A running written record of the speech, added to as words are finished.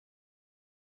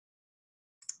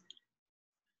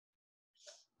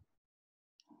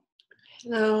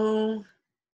Hello.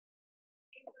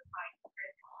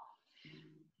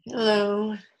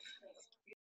 Hello.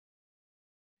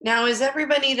 Now, is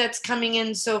everybody that's coming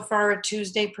in so far a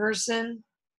Tuesday person?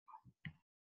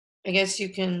 I guess you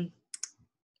can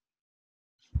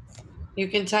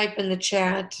type in the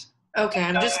chat. Okay,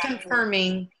 I'm just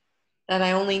confirming that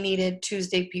I only needed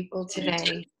Tuesday people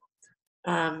today.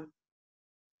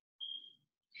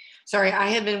 Sorry, I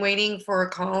have been waiting for a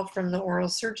call from the oral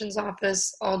surgeon's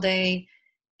office all day,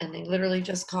 and they literally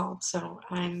just called, so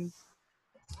I'm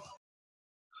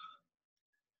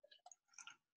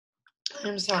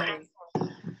sorry.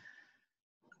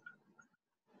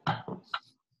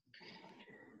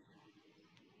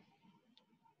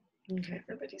 Okay,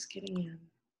 everybody's getting in.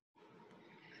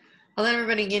 I'll let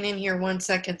everybody get in here 1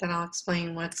 second, then I'll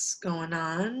explain what's going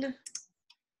on.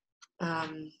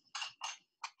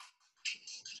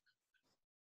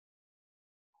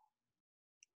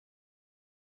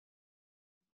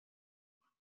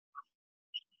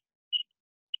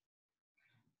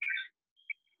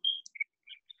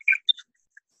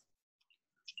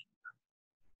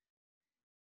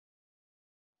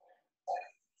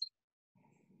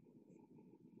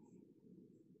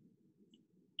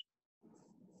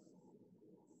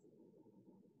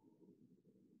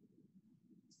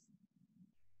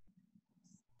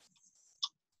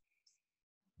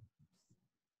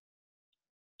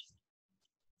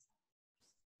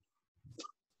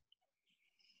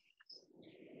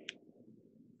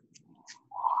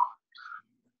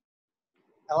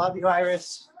 I love you,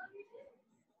 Iris.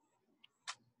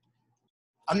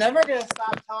 I'm never going to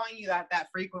stop telling you that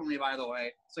frequently, by the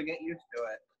way, so get used to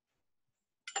it.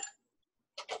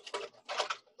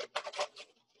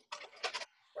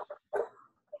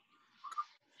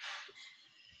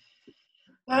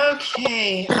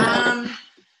 Okay,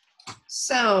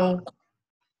 so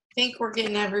I think we're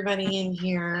getting everybody in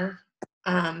here.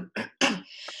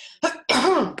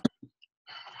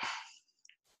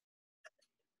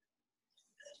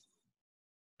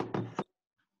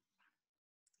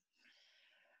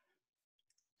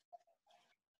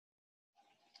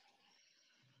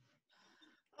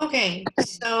 Okay,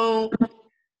 so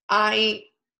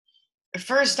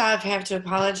first off have to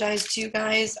apologize to you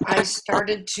guys. I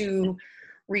started to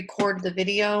record the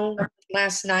video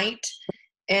last night,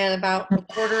 and about a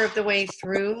quarter of the way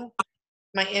through,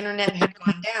 my internet had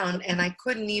gone down, and I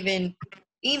couldn't even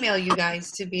email you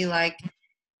guys to be like,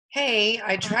 hey,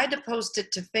 I tried to post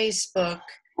it to Facebook.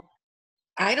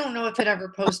 I don't know if it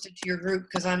ever posted to your group,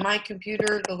 because on my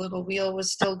computer, the little wheel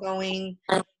was still going.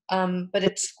 But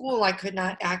at school, I could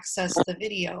not access the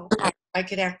video. I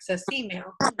could access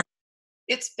email.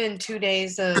 It's been 2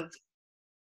 days of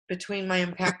between my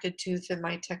impacted tooth and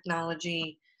my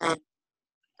technology.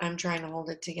 I'm trying to hold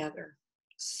it together.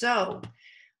 So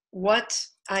what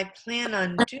I plan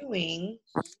on doing,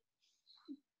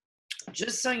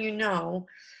 just so you know,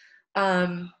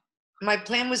 my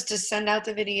plan was to send out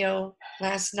the video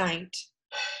last night.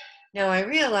 Now I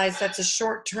realize that's a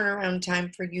short turnaround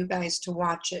time for you guys to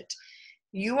watch it.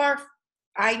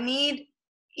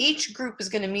 Each group is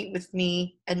going to meet with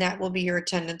me, and that will be your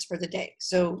attendance for the day.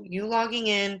 So you logging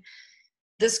in,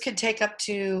 this could take up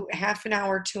to half an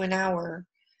hour to an hour.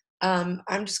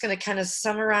 I'm just going to kind of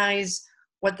summarize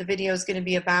what the video is going to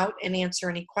be about and answer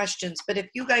any questions. But if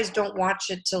you guys don't watch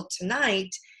it till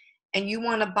tonight and you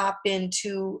want to bop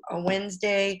into a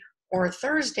Wednesday or a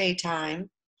Thursday time,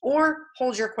 or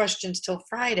hold your questions till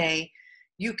Friday,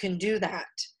 you can do that.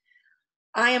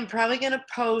 I am probably going to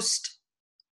post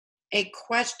a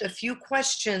few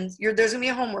questions. There's going to be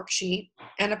a homework sheet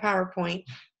and a PowerPoint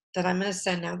that I'm going to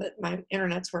send now that my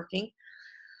internet's working.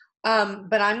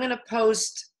 But I'm going to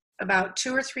post about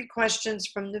 2 or 3 questions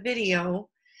from the video,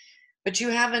 but you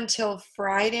have until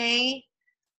Friday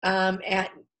at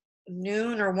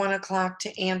noon or 1 o'clock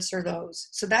to answer those.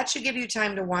 So that should give you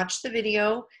time to watch the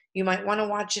video. You might want to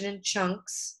watch it in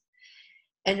chunks,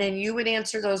 and then you would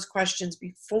answer those questions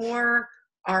before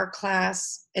our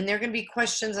class. And they're going to be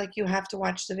questions like you have to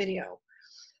watch the video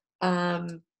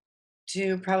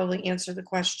to probably answer the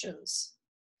questions.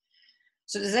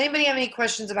 So does anybody have any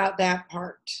questions about that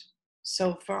part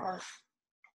so far?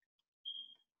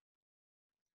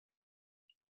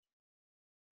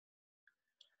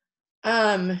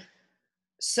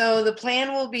 So the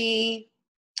plan will be,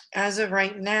 as of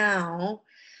right now,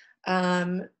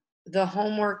 the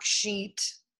homework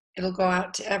sheet, it'll go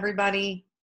out to everybody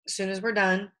as soon as we're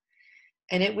done,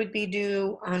 and it would be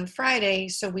due on Friday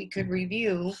so we could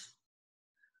review.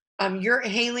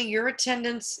 Haley, your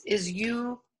attendance is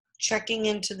you checking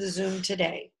into the Zoom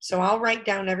today. So I'll write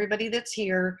down everybody that's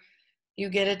here. You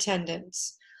get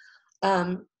attendance.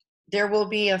 there will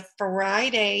be a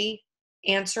Friday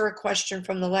answer a question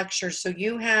from the lecture. So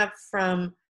you have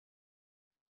from,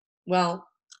 well,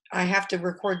 I have to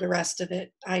record the rest of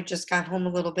it. I just got home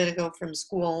a little bit ago from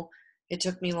school. It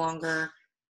took me longer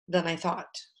than I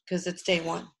thought because it's day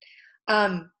one.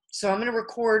 So I'm going to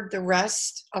record the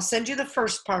rest. I'll send you the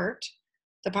first part,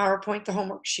 the PowerPoint, the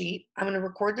homework sheet. I'm going to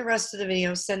record the rest of the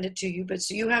video, send it to you. But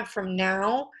so you have from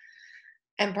now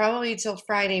and probably till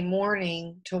Friday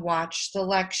morning to watch the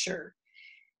lecture.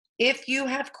 If you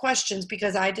have questions,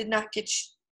 because I did not get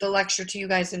the lecture to you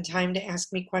guys in time to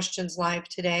ask me questions live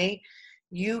today,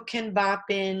 you can bop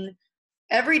in.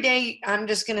 Every day, I'm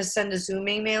just going to send a Zoom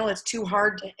email. It's too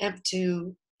hard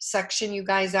to section you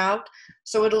guys out.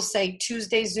 So it'll say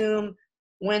Tuesday Zoom,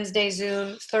 Wednesday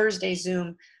Zoom, Thursday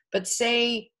Zoom. But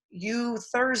say you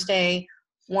Thursday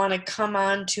want to come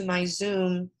on to my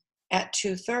Zoom at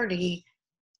 2:30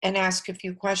 and ask a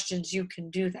few questions, you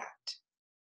can do that.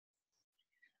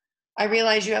 I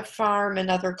realize you have farm and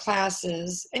other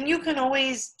classes, and you can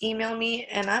always email me,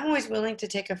 and I'm always willing to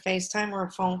take a FaceTime or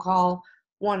a phone call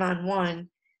one-on-one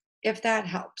if that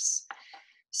helps.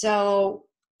 So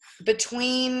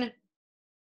between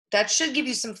that should give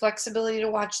you some flexibility to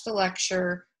watch the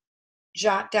lecture,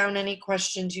 jot down any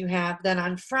questions you have. Then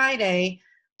on Friday,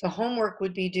 the homework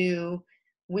would be due.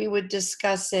 We would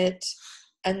discuss it,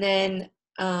 and then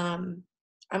I'm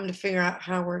going to figure out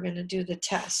how we're going to do the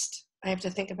test. I have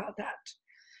to think about that.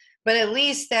 But at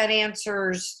least that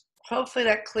answers, hopefully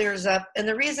that clears up. And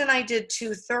the reason I did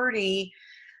 2:30,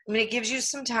 I mean, it gives you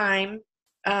some time.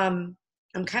 I'm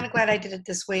kind of glad I did it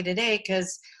this way today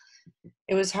because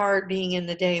it was hard being in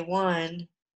the day one.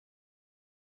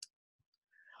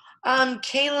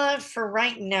 Kayla, for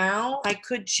right now, I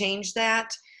could change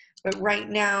that, but right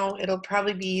now it'll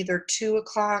probably be either 2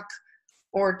 o'clock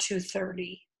or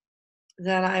 2:30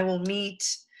 that I will meet,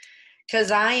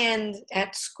 because I end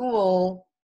at school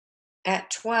at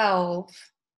 12,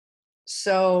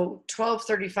 so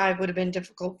 12:35 would have been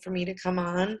difficult for me to come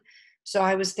on. So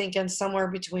I was thinking somewhere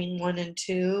between 1 and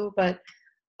 2, but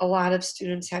a lot of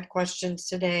students had questions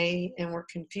today and were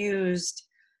confused,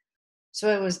 so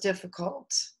it was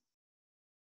difficult.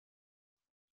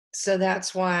 So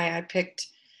that's why I picked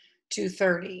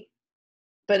 2:30.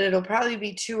 But it'll probably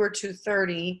be 2 or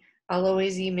 2:30. I'll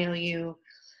always email you.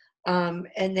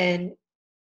 And then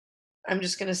I'm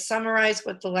just going to summarize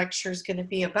what the lecture is going to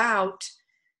be about,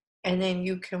 and then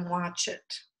you can watch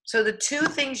it. So the two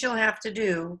things you'll have to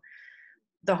do,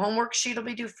 the homework sheet will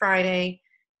be due Friday,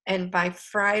 and by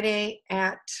Friday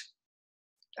at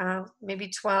maybe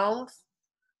 12,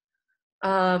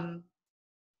 you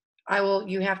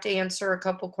have to answer a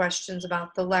couple questions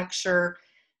about the lecture,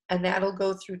 and that'll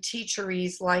go through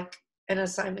Teacheries like an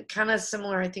assignment, kind of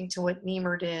similar, I think, to what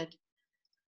Nemer did,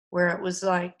 where it was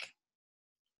like,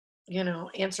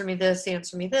 answer me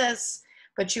this,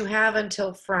 but you have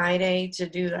until Friday to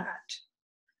do that.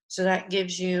 So that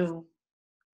gives you,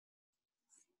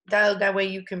 that way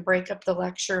you can break up the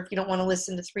lecture if you don't want to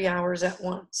listen to 3 hours at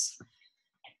once.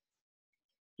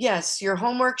 Yes, your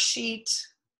homework sheet,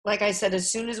 like I said,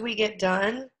 as soon as we get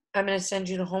done, I'm going to send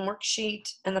you the homework sheet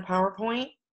and the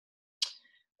PowerPoint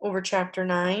over chapter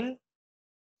 9.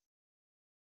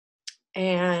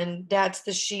 And that's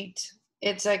the sheet.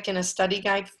 It's like in a study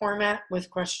guide format with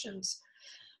questions.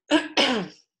 Does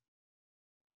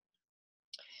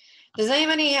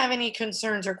anybody have any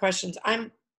concerns or questions?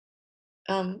 I'm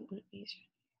Haley,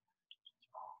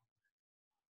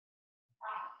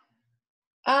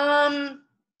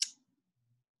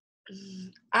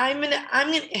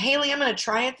 I'm gonna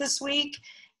try it this week,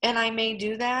 and I may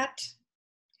do that.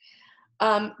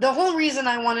 The whole reason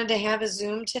I wanted to have a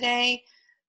Zoom today,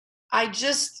 I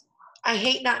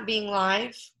hate not being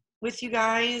live with you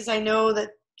guys. I know that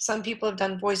some people have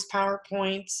done voice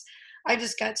PowerPoints. I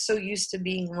just got so used to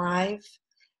being live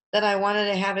that I wanted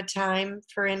to have a time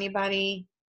for anybody.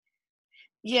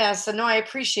 Yes, no, I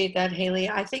appreciate that, Haley.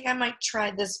 I think I might try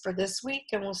this for this week,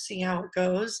 and we'll see how it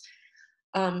goes.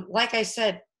 Like I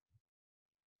said,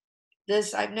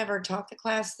 I've never taught the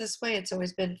class this way. It's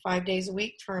always been 5 days a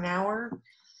week for an hour.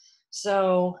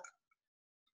 So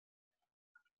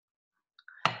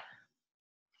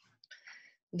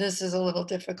this is a little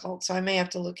difficult, so I may have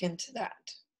to look into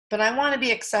that. But I want to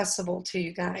be accessible to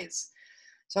you guys.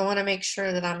 So I want to make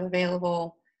sure that I'm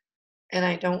available, and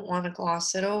I don't want to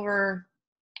gloss it over.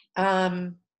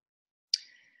 Are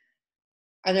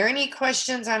there any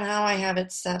questions on how I have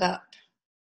it set up?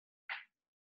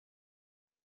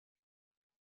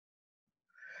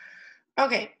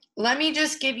 Okay, let me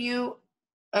just give you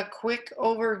a quick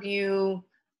overview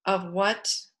of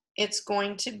what it's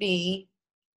going to be.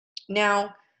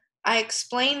 Now, I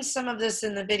explained some of this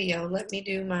in the video. Let me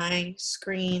do my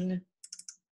screen.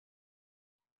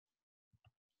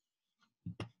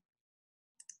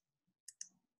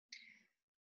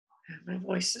 My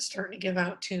voice is starting to give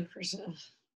out too for some.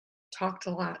 Talked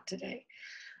a lot today.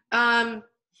 So I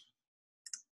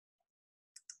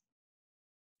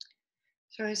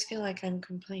always feel like I'm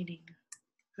complaining.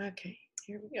 Okay,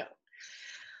 here we go.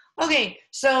 Okay,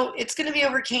 so it's going to be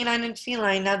over canine and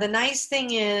feline. Now, the nice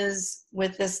thing is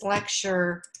with this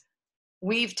lecture,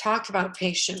 we've talked about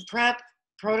patient prep,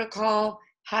 protocol,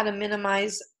 how to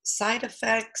minimize side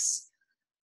effects.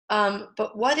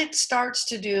 But what it starts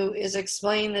to do is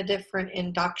explain the different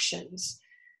inductions.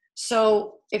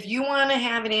 So if you want to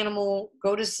have an animal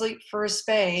go to sleep for a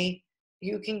spay,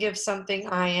 you can give something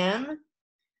IM,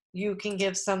 you can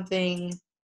give something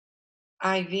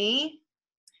IV,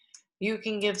 you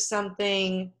can give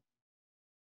something,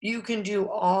 you can do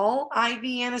all IV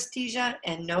anesthesia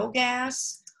and no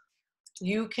gas.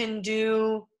 You can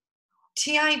do,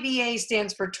 TIVA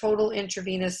stands for total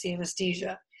intravenous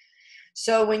anesthesia.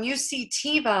 So when you see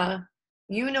TIVA,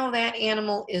 you know that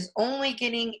animal is only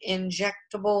getting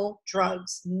injectable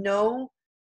drugs, no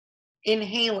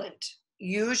inhalant,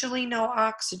 usually no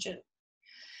oxygen.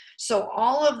 So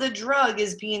all of the drug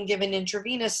is being given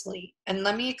intravenously. And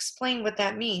let me explain what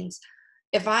that means.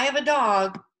 If I have a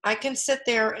dog, I can sit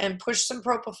there and push some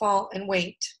propofol and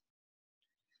wait.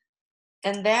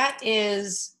 And that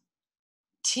is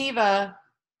TIVA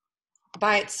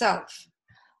by itself.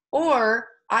 Or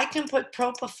I can put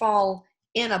propofol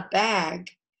in a bag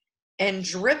and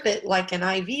drip it like an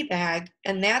IV bag,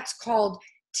 and that's called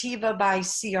TIVA by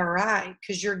CRI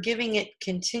because you're giving it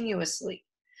continuously.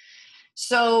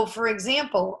 So, for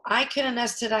example, I can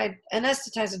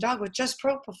anesthetize a dog with just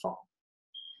propofol,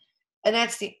 and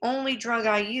that's the only drug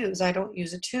I use. I don't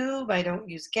use a tube, I don't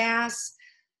use gas.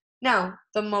 Now,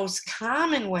 the most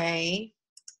common way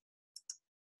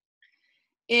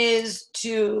is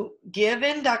to give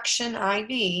induction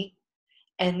IV,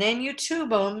 and then you tube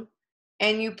them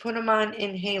and you put them on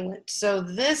inhalant. So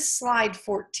this slide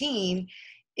 14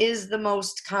 is the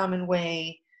most common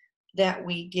way that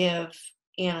we give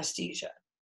anesthesia.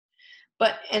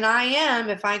 But an IM,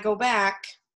 if I go back,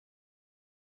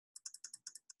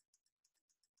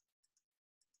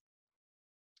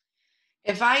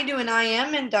 if I do an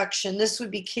IM induction, this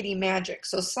would be Kitty Magic.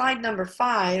 So slide number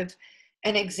 5,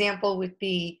 an example would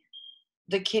be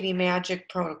the Kitty Magic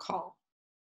protocol.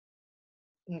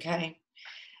 Okay.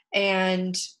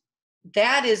 And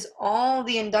that is all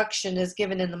the induction is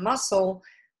given in the muscle.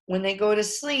 When they go to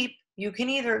sleep, you can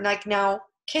either, like now,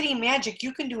 Kitty Magic,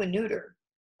 you can do a neuter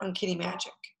on Kitty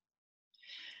Magic.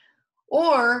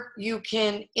 Or you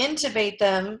can intubate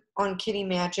them on Kitty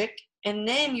Magic, and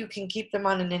then you can keep them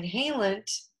on an inhalant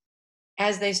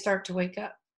as they start to wake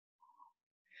up.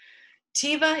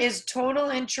 TIVA is total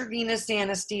intravenous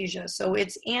anesthesia. So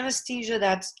it's anesthesia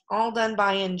that's all done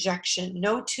by injection,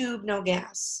 no tube, no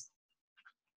gas.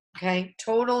 Okay,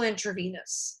 total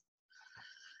intravenous.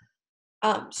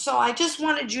 So I just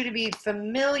wanted you to be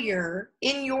familiar.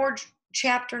 In your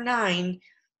chapter 9,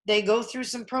 they go through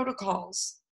some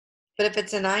protocols. But if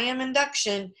it's an IM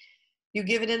induction, you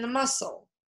give it in the muscle.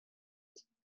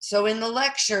 So in the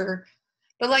lecture,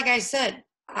 but like I said,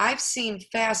 I've seen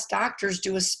fast doctors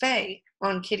do a spay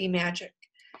on Kitty Magic.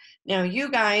 Now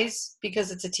you guys, because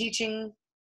it's a teaching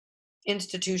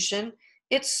institution,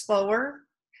 it's slower.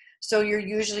 So you're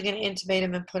usually going to intubate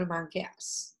them and put them on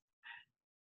gas.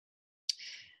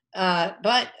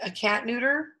 But a cat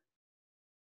neuter,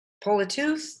 pull a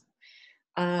tooth,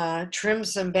 trim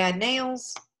some bad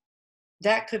nails,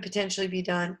 that could potentially be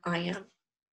done IM.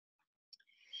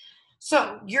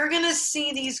 So you're going to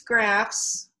see these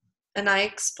graphs, and I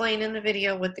explain in the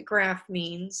video what the graph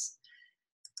means.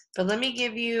 But let me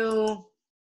give you,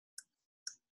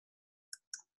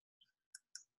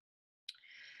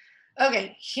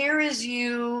 okay, here is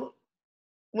you,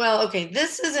 well, okay,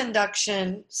 this is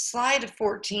induction. Slide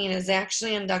 14 is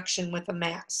actually induction with a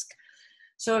mask.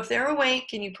 So if they're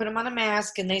awake and you put them on a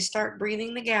mask and they start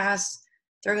breathing the gas,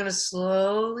 they're going to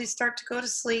slowly start to go to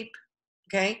sleep,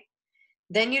 okay?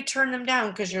 Then you turn them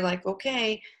down because you're like,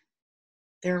 okay,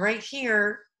 they're right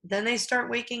here. Then they start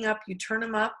waking up, you turn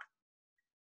them up.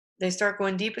 They start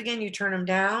going deep again, you turn them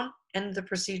down, end the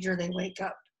procedure, they wake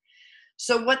up.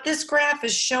 So what this graph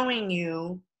is showing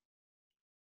you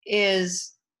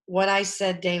is what I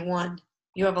said day 1.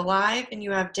 You have alive and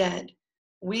you have dead.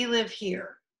 We live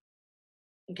here.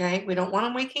 Okay, we don't want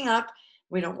them waking up.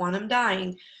 We don't want them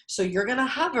dying. So you're going to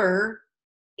hover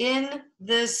in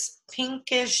this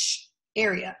pinkish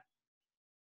area.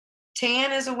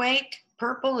 Tan is awake.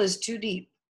 Purple is too deep.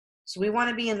 So we want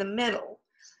to be in the middle.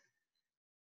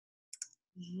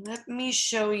 Let me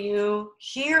show you.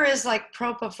 Here is like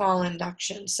propofol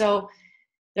induction. So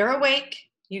they're awake.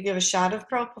 You give a shot of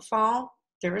propofol.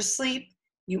 They're asleep.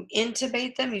 You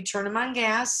intubate them. You turn them on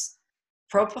gas.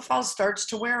 Propofol starts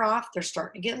to wear off. They're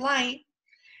starting to get light.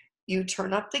 You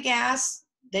turn up the gas.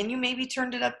 Then you maybe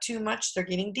turned it up too much. They're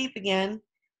getting deep again.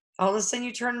 All of a sudden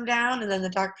you turn them down, and then the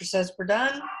doctor says, we're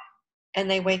done, and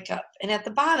they wake up. And at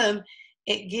the bottom,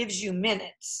 it gives you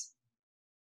minutes.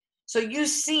 So you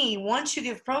see, once you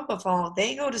give propofol,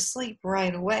 they go to sleep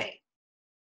right away.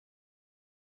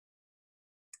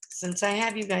 Since I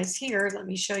have you guys here, let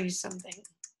me show you something.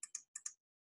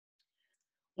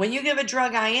 When you give a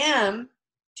drug IM,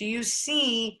 do you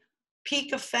see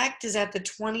peak effect is at the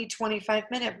 20-25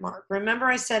 minute mark? Remember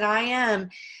I said IM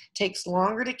takes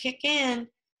longer to kick in,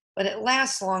 but it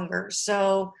lasts longer.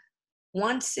 So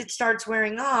once it starts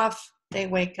wearing off, they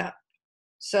wake up.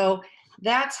 So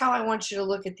that's how I want you to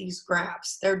look at these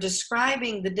graphs. They're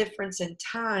describing the difference in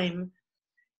time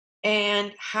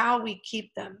and how we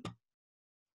keep them.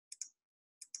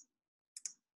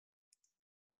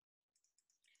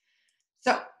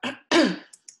 So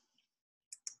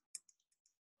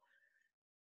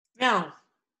now,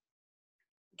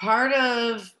 part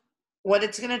of what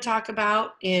it's going to talk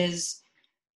about is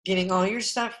getting all your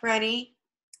stuff ready,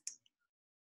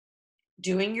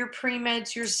 doing your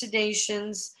pre-meds, your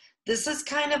sedations. This is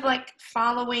kind of like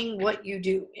following what you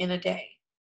do in a day.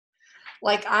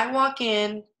 Like I walk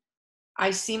in,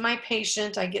 I see my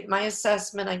patient, I get my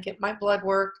assessment, I get my blood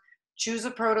work, choose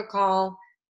a protocol,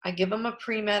 I give them a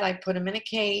pre-med, I put them in a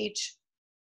cage.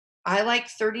 I like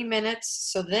 30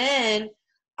 minutes. So then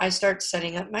I start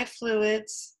setting up my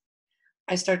fluids.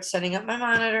 I start setting up my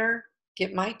monitor,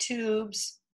 get my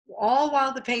tubes, all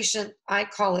while the patient, I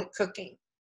call it cooking.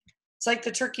 It's like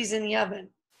the turkey's in the oven.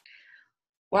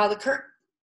 While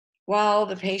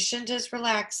the patient is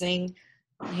relaxing,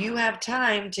 you have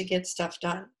time to get stuff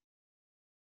done.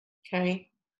 Okay.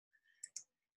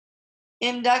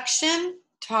 Induction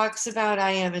talks about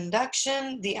IM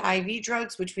induction, the IV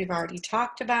drugs, which we've already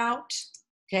talked about,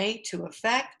 okay, to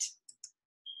effect.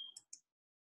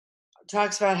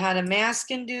 Talks about how to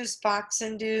mask induce, box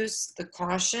induce, the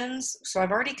cautions. So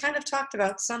I've already kind of talked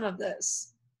about some of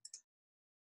this.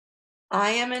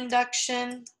 IM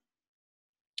induction,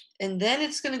 and then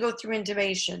it's going to go through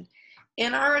intubation.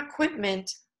 In our equipment,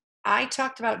 I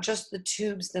talked about just the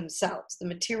tubes themselves, the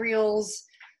materials,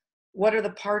 what are the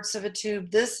parts of a tube.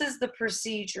 This is the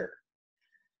procedure.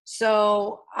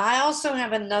 So I also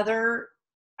have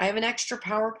I have an extra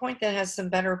PowerPoint that has some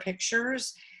better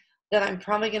pictures that I'm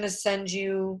probably going to send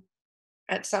you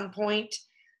at some point,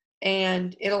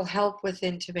 and it'll help with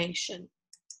intubation.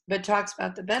 But talks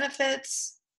about the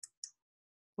benefits,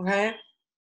 okay?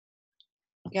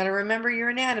 You got to remember your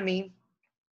anatomy.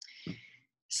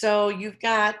 So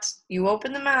you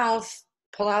open the mouth,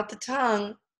 pull out the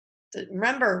tongue.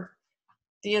 Remember,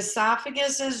 the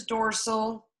esophagus is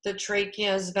dorsal, the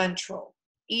trachea is ventral.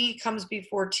 E comes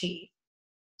before T.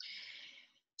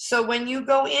 So when you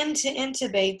go in to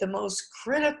intubate, the most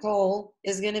critical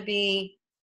is going to be,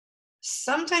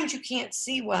 sometimes you can't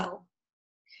see well.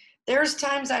 There's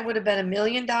times I would have bet $1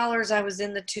 million I was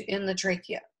in the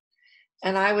trachea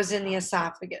and I was in the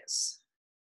esophagus.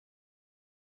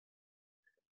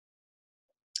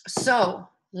 So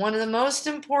one of the most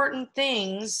important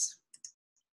things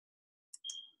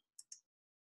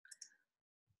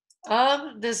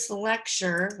of this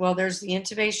lecture, well, there's the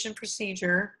intubation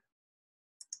procedure,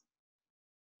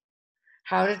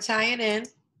 how to tie it in,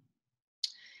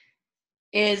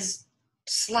 is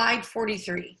slide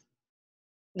 43.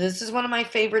 This is one of my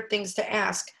favorite things to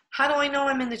ask. How do I know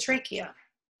I'm in the trachea?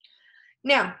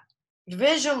 Now,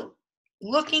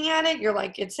 looking at it, you're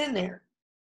like, it's in there.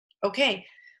 Okay,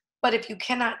 but if you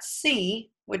cannot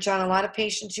see, which on a lot of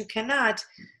patients you cannot,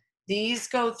 these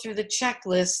go through the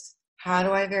checklist. How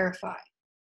do I verify?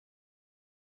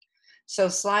 So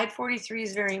slide 43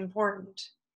 is very important.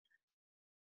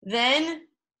 Then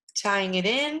tying it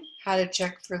in, how to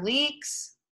check for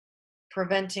leaks,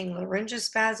 preventing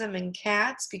laryngospasm in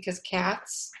cats, because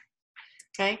cats,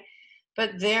 okay?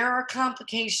 But there are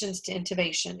complications to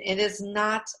intubation. It is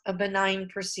not a benign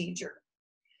procedure,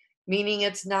 meaning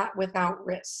it's not without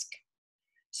risk.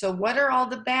 So what are all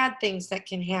the bad things that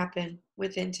can happen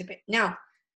with intubation? Now,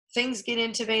 things get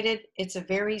intubated. It's a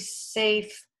very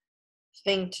safe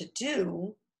thing to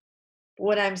do.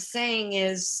 What I'm saying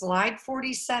is slide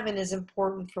 47 is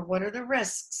important for what are the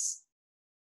risks,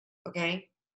 okay?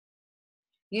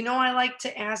 You know, I like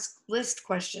to ask list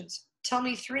questions. Tell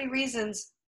me 3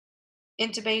 reasons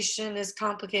intubation is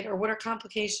complicated, or what are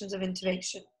complications of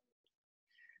intubation?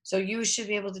 So you should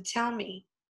be able to tell me.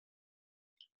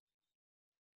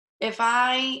 If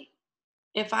I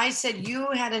said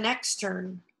you had an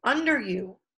extern under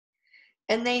you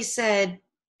and they said,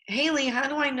 Haley, how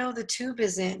do I know the tube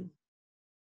is in?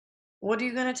 What are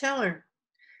you going to tell her?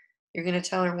 You're going to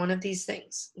tell her one of these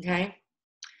things, okay?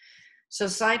 So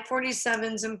slide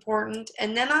 47 is important.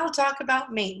 And then I'll talk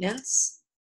about maintenance.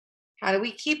 How do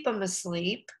we keep them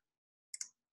asleep?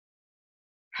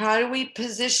 How do we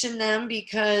position them?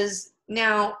 Because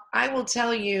now I will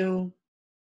tell you,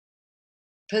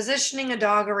 positioning a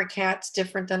dog or a cat is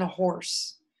different than a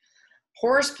horse.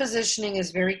 Horse positioning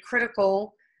is very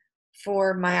critical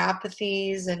for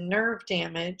myopathies and nerve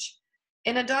damage.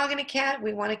 In a dog and a cat,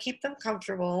 we want to keep them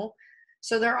comfortable.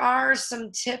 So there are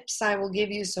some tips I will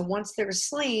give you. So once they're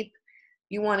asleep,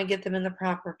 you want to get them in the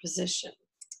proper position.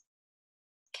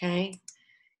 Okay,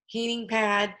 heating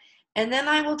pad. And then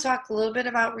I will talk a little bit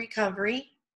about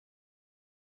recovery.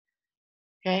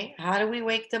 Okay, how do we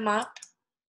wake them up?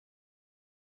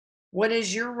 What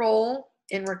is your role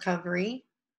in recovery?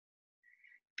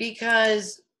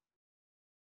 Because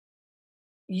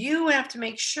you have to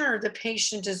make sure the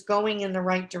patient is going in the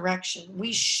right direction.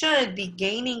 We should be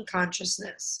gaining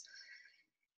consciousness.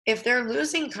 If they're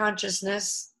losing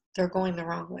consciousness, they're going the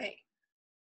wrong way.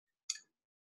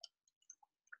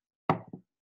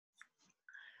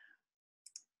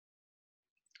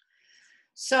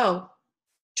 So,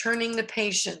 turning the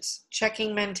patients,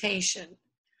 checking mentation,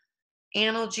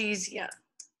 analgesia.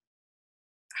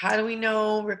 How do we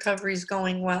know recovery is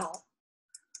going well?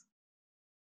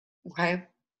 Okay.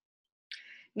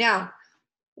 Now,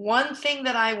 one thing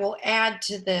that I will add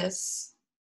to this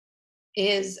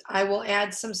is I will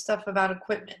add some stuff about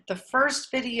equipment. The first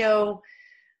video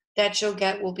that you'll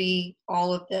get will be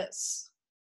all of this.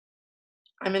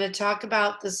 I'm going to talk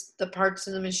about the parts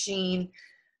of the machine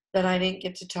that I didn't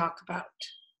get to talk about.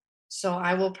 So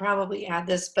I will probably add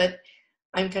this, but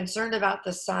I'm concerned about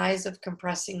the size of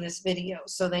compressing this video.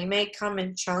 So they may come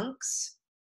in chunks.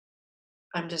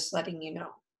 I'm just letting you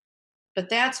know. But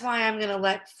that's why I'm going to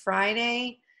let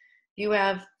Friday, you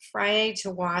have Friday to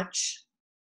watch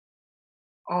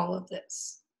all of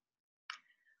this.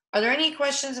 Are there any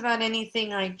questions about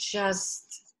anything I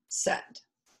just said?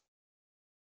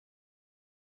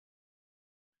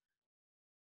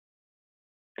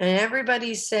 And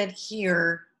everybody said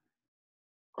here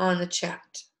on the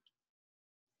chat.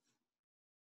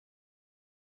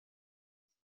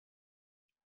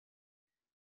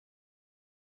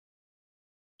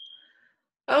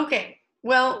 Okay,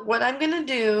 well, what I'm going to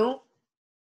do,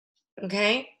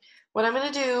 okay, what I'm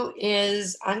going to do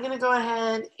is I'm going to go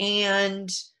ahead and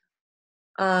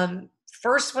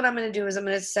first what I'm going to do is I'm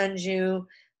going to send you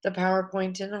the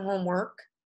PowerPoint and the homework.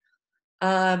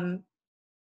 I'm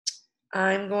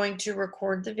going to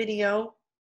record the video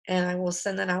and I will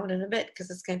send that out in a bit because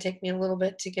it's going to take me a little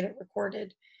bit to get it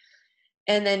recorded.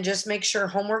 And then just make sure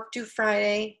homework due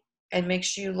Friday and make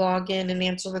sure you log in and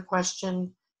answer the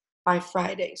question by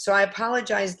Friday. So I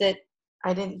apologize that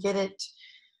I didn't get it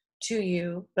to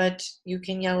you, but you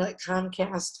can yell at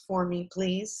Comcast for me,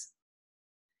 please.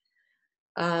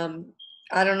 I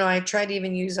don't know. I tried to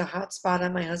even use a hotspot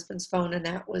on my husband's phone and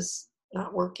that was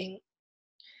not working.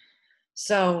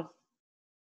 So,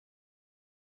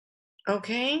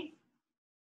 okay.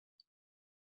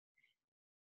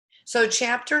 So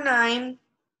chapter 9,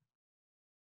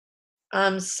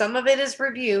 some of it is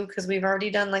review because we've already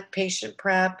done like patient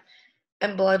prep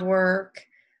and blood work.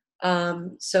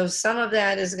 So some of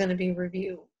that is going to be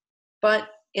review, but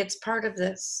it's part of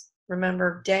this.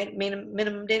 Remember,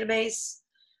 minimum database,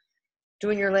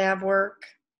 doing your lab work.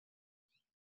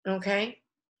 Okay.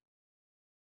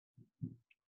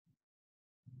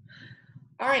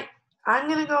 All right. I'm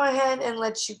going to go ahead and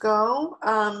let you go.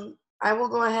 I will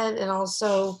go ahead and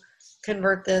also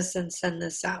convert this and send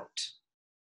this out.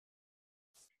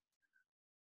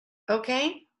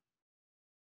 Okay.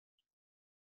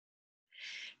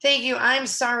 Thank you. I'm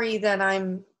sorry that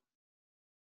I'm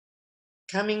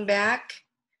coming back,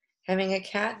 having a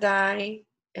cat die,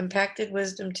 impacted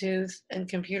wisdom tooth, and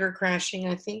computer crashing.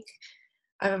 I think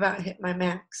I've about hit my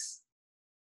max.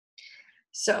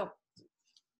 So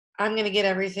I'm going to get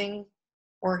everything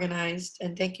organized,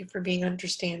 and thank you for being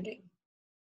understanding.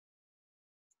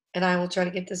 And I will try to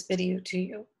get this video to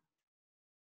you.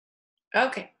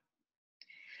 Okay.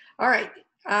 All right.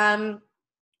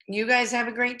 You guys have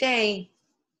a great day.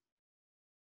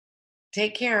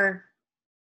 Take care.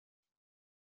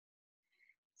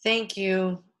 Thank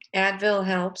you. Advil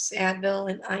helps. Advil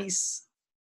and ice.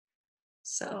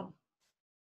 So,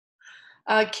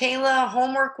 Kayla,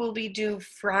 homework will be due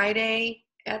Friday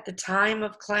at the time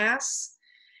of class.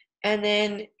 and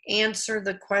then answer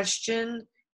the question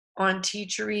on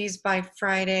Teacheries by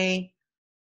Friday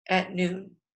at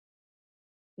noon.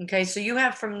 Okay, so you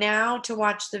have from now to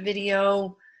watch the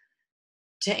video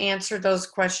to answer those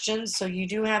questions. So you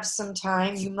do have some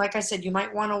time. You, like I said, you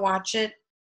might want to watch it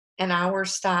an hour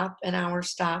stop, an hour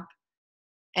stop,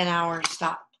 an hour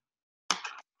stop.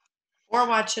 Or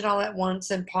watch it all at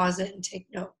once and pause it and take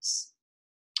notes.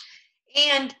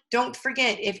 And don't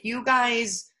forget, if you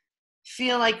guys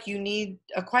feel like you need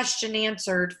a question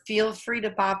answered, feel free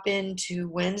to pop in to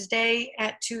Wednesday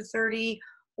at 2:30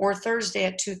 or Thursday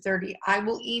at 2:30. I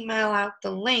will email out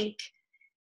the link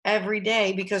every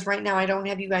day because right now I don't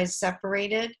have you guys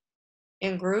separated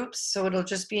in groups. So it'll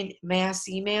just be a mass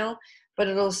email, but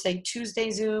it'll say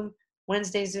Tuesday Zoom,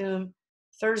 Wednesday Zoom,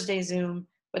 Thursday Zoom.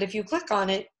 But if you click on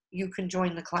it, you can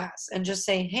join the class and just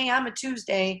say, hey, I'm a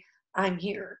Tuesday, I'm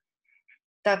here.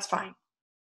 That's fine.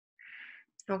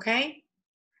 Okay?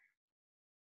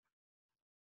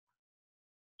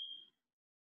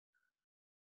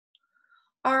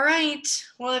 All right.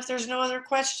 Well, if there's no other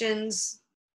questions,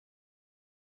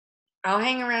 I'll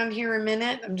hang around here a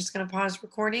minute. I'm just going to pause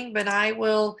recording, but I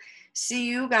will see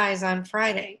you guys on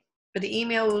Friday. But the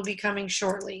email will be coming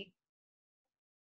shortly.